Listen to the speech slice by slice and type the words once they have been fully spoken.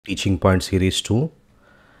teaching point series 2.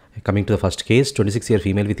 Coming to the first case, 26-year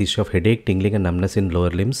female with history of headache, tingling and numbness in lower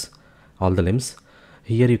limbs, all the limbs.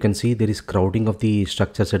 Here you can see there is crowding of the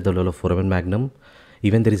structures at the level of foramen magnum.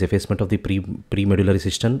 Even there is effacement of the premedullary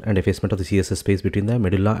system and effacement of the CSF space between the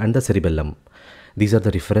medulla and the cerebellum. These are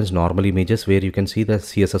the reference normal images where you can see the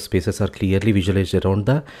CSF spaces are clearly visualized around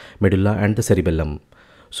the medulla and the cerebellum.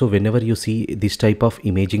 So whenever you see this type of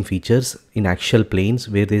imaging features in axial planes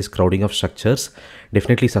where there is crowding of structures,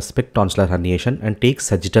 definitely suspect tonsillar herniation and take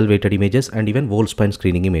sagittal weighted images and even whole spine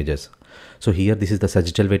screening images. So here this is the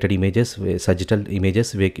sagittal weighted images,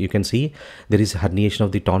 where you can see there is herniation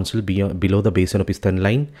of the tonsil below the base opisthene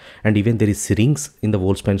line, and even there is syrinx in the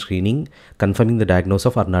whole spine screening confirming the diagnosis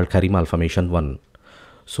of Arnold-Chiari malformation 1.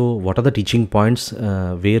 So what are the teaching points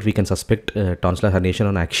where we can suspect tonsillar herniation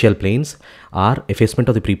on axial planes are effacement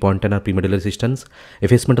of the prepontine or premedullary systems,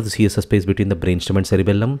 effacement of the CSF space between the brainstem and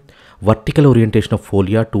cerebellum, vertical orientation of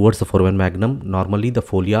folia towards the foramen magnum. Normally the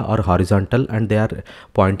folia are horizontal and they are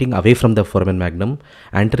pointing away from the foramen magnum,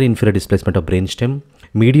 anterior inferior displacement of brainstem,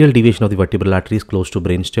 medial deviation of the vertebral arteries close to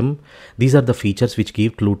brainstem. These are the features which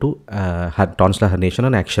give clue to tonsillar herniation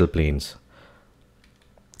on axial planes.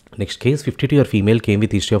 Next case, 52-year female came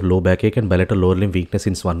with history of low backache and bilateral lower limb weakness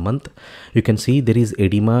since 1 month. You can see there is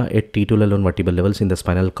edema at T2 L1 vertebral levels in the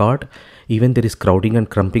spinal cord. Even there is crowding and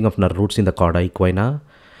crumping of nerve roots in the chorda equina.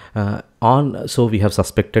 So we have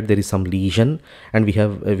suspected there is some lesion, and we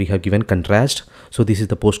have given contrast. So this is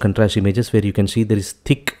the post contrast images where you can see there is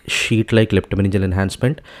thick sheet like leptomeningeal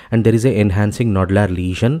enhancement, and there is a enhancing nodular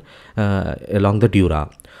lesion along the dura.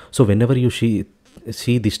 So whenever you see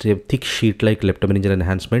this thick sheet like leptomeningeal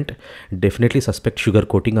enhancement, definitely suspect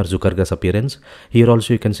Sugarcoating or Zuckerguss appearance. Here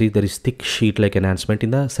also you can see there is thick sheet like enhancement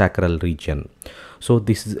in the sacral region. So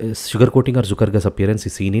this Sugarcoating or Zuckerguss appearance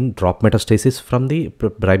is seen in drop metastasis from the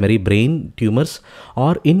primary brain tumors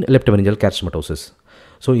or in leptomeningeal carcinomatosis.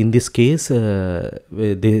 So in this case,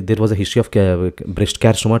 there was a history of breast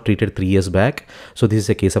carcinoma treated 3 years back. So this is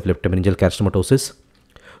a case of leptomeningeal carcinomatosis.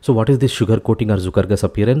 So what is this Sugarcoating or Zuckerguss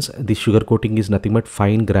appearance? This Sugarcoating is nothing but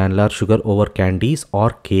fine granular sugar over candies or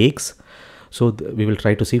cakes. So we will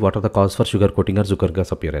try to see what are the causes for Sugarcoating or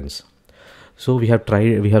Zuckerguss appearance. So we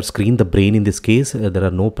have screened the brain in this case. There are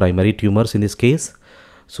no primary tumors in this case.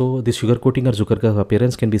 So this Sugarcoating or Zuckerguss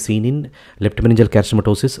appearance can be seen in leptomeningeal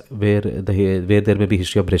carcinomatosis, where there may be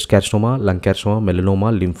history of breast carcinoma, lung carcinoma,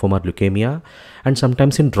 melanoma, lymphoma, leukemia, and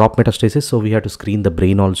sometimes in drop metastasis. So we have to screen the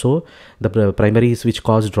brain also. The primaries which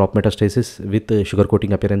cause drop metastasis with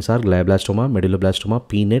Sugarcoating appearance are glioblastoma, medulloblastoma,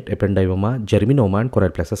 peanut, ependymoma, germinoma, and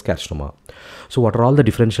choroid plexus carcinoma. So what are all the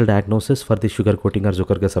differential diagnoses for the Sugarcoating or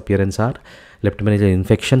Zuckerguss appearance are leptomeningeal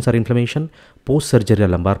infections or inflammation, post-surgery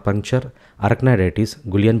lumbar puncture, arachnoiditis,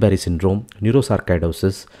 Guillain-Barré syndrome,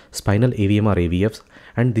 neurosarcoidosis, spinal AVM or AVFs,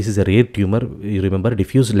 and this is a rare tumor. You remember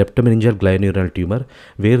diffuse leptomeningeal glioneural tumor,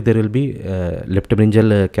 where there will be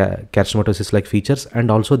leptomeningeal carcinomatosis like features,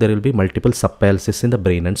 and also there will be multiple subpial cysts in the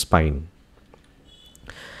brain and spine.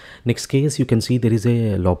 Next case, you can see there is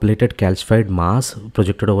a lobulated calcified mass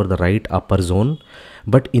projected over the right upper zone,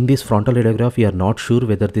 but in this frontal radiograph we are not sure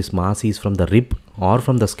whether this mass is from the rib or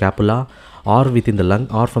from the scapula or within the lung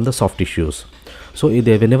or from the soft tissues. So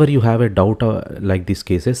whenever you have a doubt like in these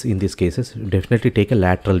cases, definitely take a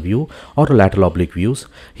lateral view or lateral oblique views.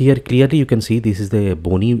 Here clearly you can see this is the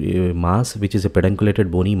bony mass, which is a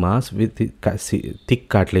pedunculated bony mass with thick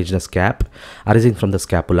cartilaginous cap arising from the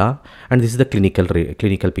scapula, and this is the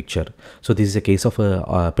clinical picture. So this is a case of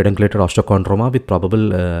a pedunculated osteochondroma with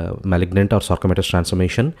probable malignant or sarcomatous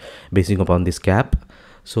transformation basing upon this cap.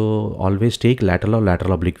 So always take lateral or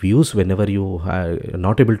lateral oblique views whenever you are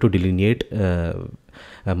not able to delineate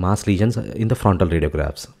mass lesions in the frontal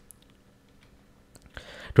radiographs.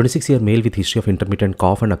 26-year male with history of intermittent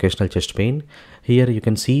cough and occasional chest pain. Here you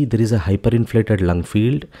can see there is a hyperinflated lung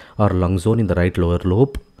field or lung zone in the right lower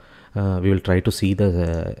lobe. We will try to see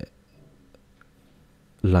the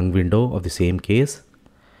lung window of the same case.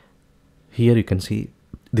 Here you can see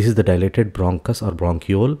this is the dilated bronchus or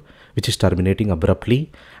bronchiole, which is terminating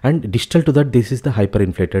abruptly, and distal to that this is the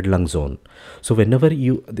hyperinflated lung zone. So whenever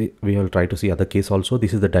we will try to see other case also.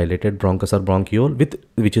 This is the dilated bronchus or bronchiole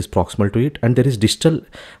which is proximal to it, and there is distal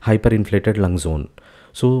hyperinflated lung zone.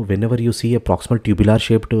 So whenever you see a proximal tubular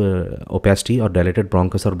shaped opacity or dilated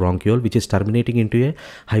bronchus or bronchiole which is terminating into a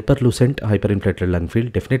hyperlucent hyperinflated lung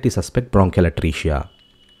field, definitely suspect bronchial atresia.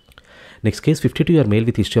 Next case, 52-year male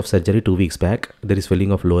with history of surgery 2 weeks back. There is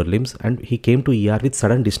swelling of lower limbs and he came to ER with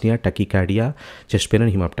sudden dyspnea, tachycardia, chest pain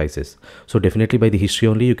and hemoptysis. So definitely by the history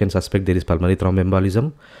only you can suspect there is pulmonary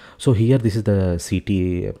thromboembolism. So here this is the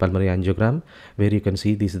CT pulmonary angiogram where you can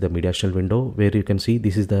see this is the mediastinal window, where you can see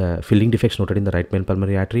this is the filling defects noted in the right main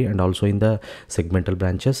pulmonary artery and also in the segmental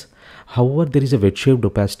branches. However, there is a wedge-shaped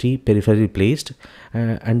opacity peripherally placed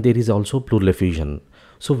and there is also pleural effusion.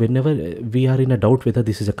 So whenever we are in a doubt whether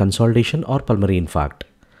this is a consolidation or pulmonary infarct.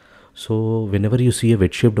 So whenever you see a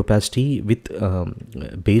wedge-shaped opacity with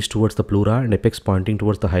base towards the pleura and apex pointing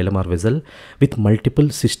towards the hilum or vessel with multiple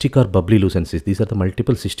cystic or bubbly lucencies, these are the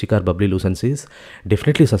multiple cystic or bubbly lucencies,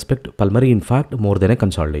 definitely suspect pulmonary infarct more than a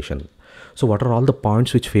consolidation. So what are all the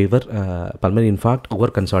points which favor pulmonary infarct over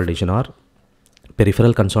consolidation are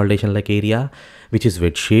peripheral consolidation like area which is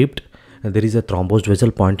wedge-shaped. There is a thrombosed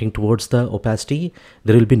vessel pointing towards the opacity.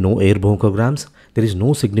 There will be no air bronchograms. There is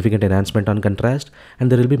no significant enhancement on contrast,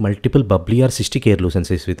 and there will be multiple bubbly or cystic air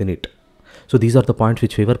lucencies within it. So these are the points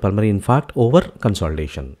which favor pulmonary infarct over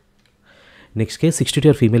consolidation. Next case,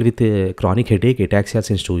 62-year female with chronic headache, ataxia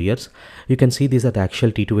since 2 years. You can see these are the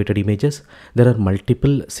axial T2 weighted images. There are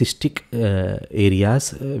multiple cystic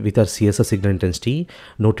areas with our CSF signal intensity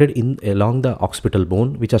noted in along the occipital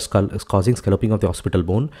bone, which are causing scalloping of the occipital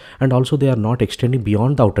bone, and also they are not extending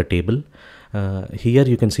beyond the outer table. Here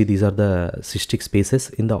you can see these are the cystic spaces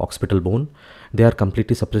in the occipital bone. They are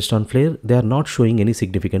completely suppressed on FLAIR. They are not showing any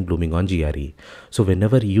significant blooming on GRE. So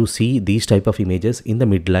whenever you see these type of images in the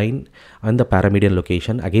midline and the paramedian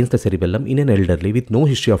location against the cerebellum in an elderly with no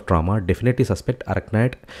history of trauma, definitely suspect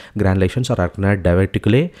arachnoid granulations or arachnoid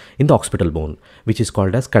diverticulae in the occipital bone, which is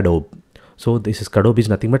called as CADOB. So this is CADOB is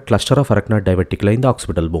nothing but cluster of arachnoid diverticula in the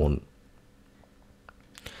occipital bone.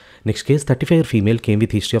 Next case, 35-year female came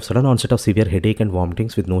with history of sudden onset of severe headache and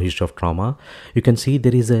vomitings with no history of trauma. You can see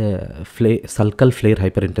there is a sulcal FLAIR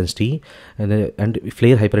hyperintensity and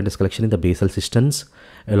FLAIR hyperintensity collection in the basal cisterns,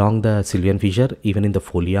 along the sylvian fissure, even in the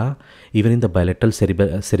folia, even in the bilateral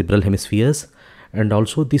cerebral hemispheres. And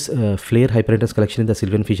also this FLAIR hyperintensity collection in the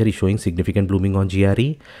sylvian fissure is showing significant blooming on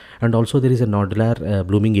GRE, and also there is a nodular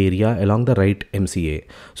blooming area along the right MCA.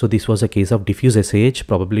 So this was a case of diffuse SAH,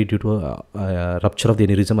 probably due to a rupture of the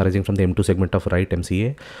aneurysm arising from the M2 segment of right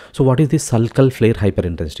MCA. So what is this sulcal FLAIR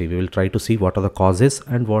hyperintensity? We will try to see what are the causes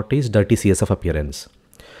and what is dirty CSF appearance.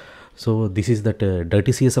 So this is that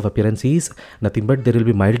dirty CSF appearance is nothing but there will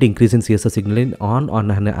be mild increase in CSF signaling on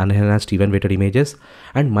unenhanced T1 weighted images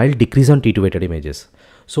and mild decrease on T2 weighted images.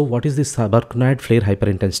 So what is this subarachnoid FLAIR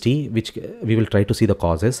hyperintensity, which we will try to see the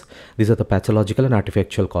causes. These are the pathological and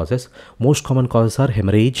artifactual causes. Most common causes are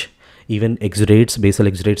hemorrhage, even exudates, basal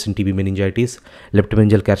exudates in TB meningitis,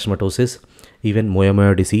 leptomeningeal carcinomatosis, even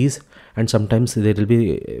moyamoya disease, and sometimes there will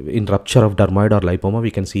be in rupture of dermoid or lipoma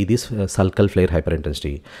we can see this sulcal FLAIR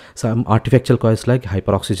hyperintensity. Some artifactual causes like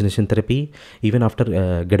hyperoxygenation therapy, even after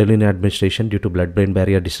gadolinium administration due to blood-brain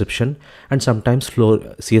barrier disruption, and sometimes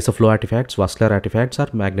CSF flow artifacts, vascular artifacts, or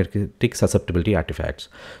magnetic susceptibility artifacts.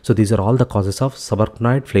 So these are all the causes of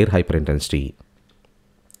subarachnoid FLAIR hyperintensity.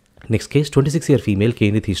 Next case, 26-year female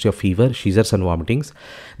came with history of fever, seizures and vomitings.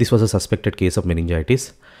 This was a suspected case of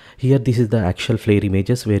meningitis. Here this is the axial FLAIR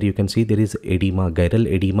images where you can see there is edema, gyral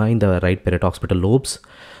edema in the right perioccipital lobes.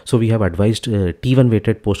 So we have advised T1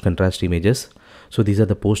 weighted post-contrast images. So these are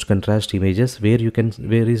the post-contrast images where you can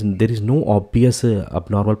there is no obvious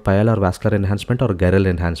abnormal pial or vascular enhancement or gyral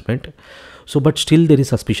enhancement. So but still there is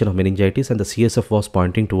suspicion of meningitis and the CSF was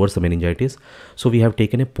pointing towards the meningitis. So we have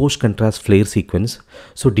taken a post-contrast FLAIR sequence.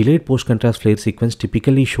 So delayed post-contrast FLAIR sequence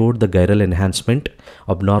typically showed the gyral enhancement,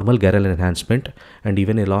 abnormal gyral enhancement, and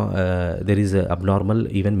even there is a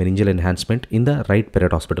abnormal even meningeal enhancement in the right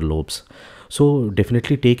perioccipital lobes. So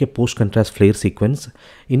definitely take a post-contrast FLAIR sequence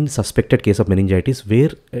in suspected case of meningitis where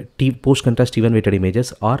post-contrast T1 weighted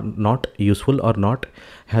images are not useful or not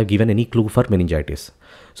have given any clue for meningitis.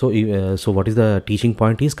 So, so what is the teaching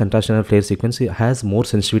point is contrast channel FLAIR sequence has more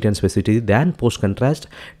sensitivity and specificity than post-contrast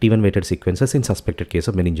T1 weighted sequences in suspected case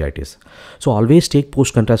of meningitis. So always take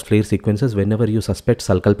post-contrast FLAIR sequences whenever you suspect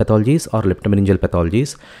sulcal pathologies or leptomeningeal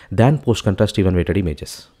pathologies than post-contrast T1 weighted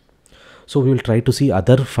images. So we will try to see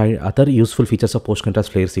other useful features of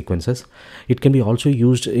post-contrast FLAIR sequences. It can be also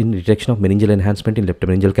used in detection of meningeal enhancement in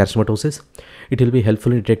leptomeningeal carcinomatosis. It will be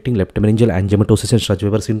helpful in detecting leptomeningeal angiomatosis and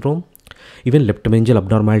Sturge-Weber syndrome, even leptomeningeal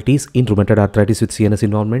abnormalities in rheumatoid arthritis with CNS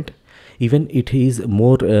involvement, Even it is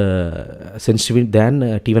more sensitive than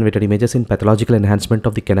T1 weighted images in pathological enhancement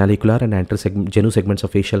of the canalicular and anterior genu segments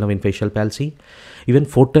of facial nerve in facial palsy. Even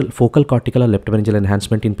focal cortical or leptomeningeal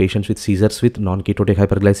enhancement in patients with seizures with non-ketotic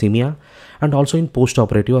hyperglycemia, and also in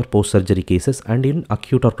post-operative or post-surgery cases, and in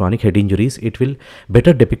acute or chronic head injuries, it will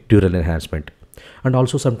better depict dural enhancement. And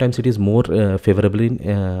also sometimes it is more favorable in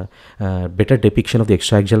better depiction of the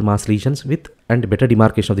extraaxial mass lesions with and better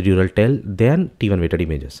demarcation of the dural tail than T1 weighted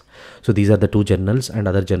images. So these are the two journals and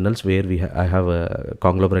other journals where I have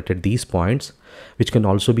conglomerated these points, which can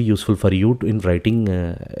also be useful for you in writing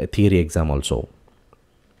theory exam also.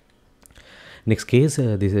 Next case,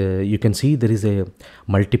 you can see there is a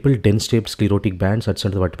multiple dense shaped sclerotic bands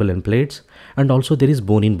adjacent to the vertebral end plates, and also there is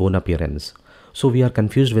bone in bone appearance. So we are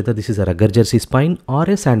confused whether this is a rugged jersey spine or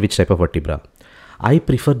a sandwich type of vertebra. I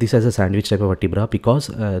prefer this as a sandwich type of vertebra because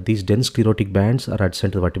these dense sclerotic bands are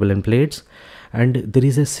adjacent to the vertebral end plates, and there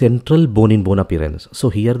is a central bone in bone appearance. So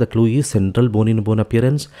here the clue is central bone in bone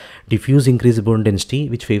appearance, diffuse increased bone density,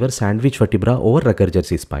 which favors sandwich vertebra over rugged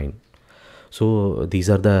jersey spine. So these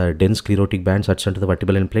are the dense sclerotic bands adjacent to the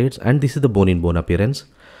vertebral end plates, and this is the bone in bone appearance.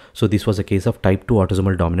 So this was a case of type 2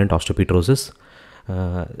 autosomal dominant osteopetrosis.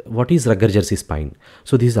 What is rugged jersey spine?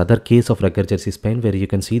 So this is other case of rugged jersey spine where you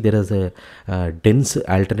can see there is a dense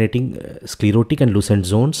alternating sclerotic and lucent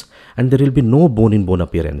zones, and there will be no bone in bone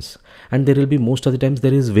appearance, and there will be most of the times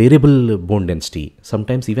there is variable bone density.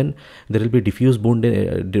 Sometimes even there will be diffuse bone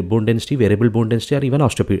density, variable bone density, or even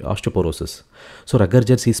osteoporosis. So rugged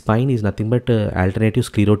jersey spine is nothing but alternative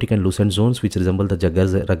sclerotic and lucent zones which resemble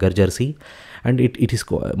the rugged jersey, and it is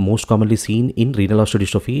most commonly seen in renal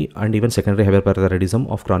osteodystrophy and even secondary hyperparathyroidism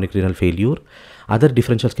of chronic renal failure. Other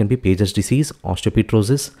differentials can be Paget's disease,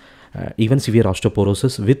 osteopetrosis, even severe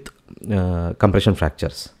osteoporosis with compression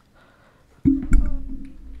fractures.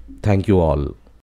 Thank you all.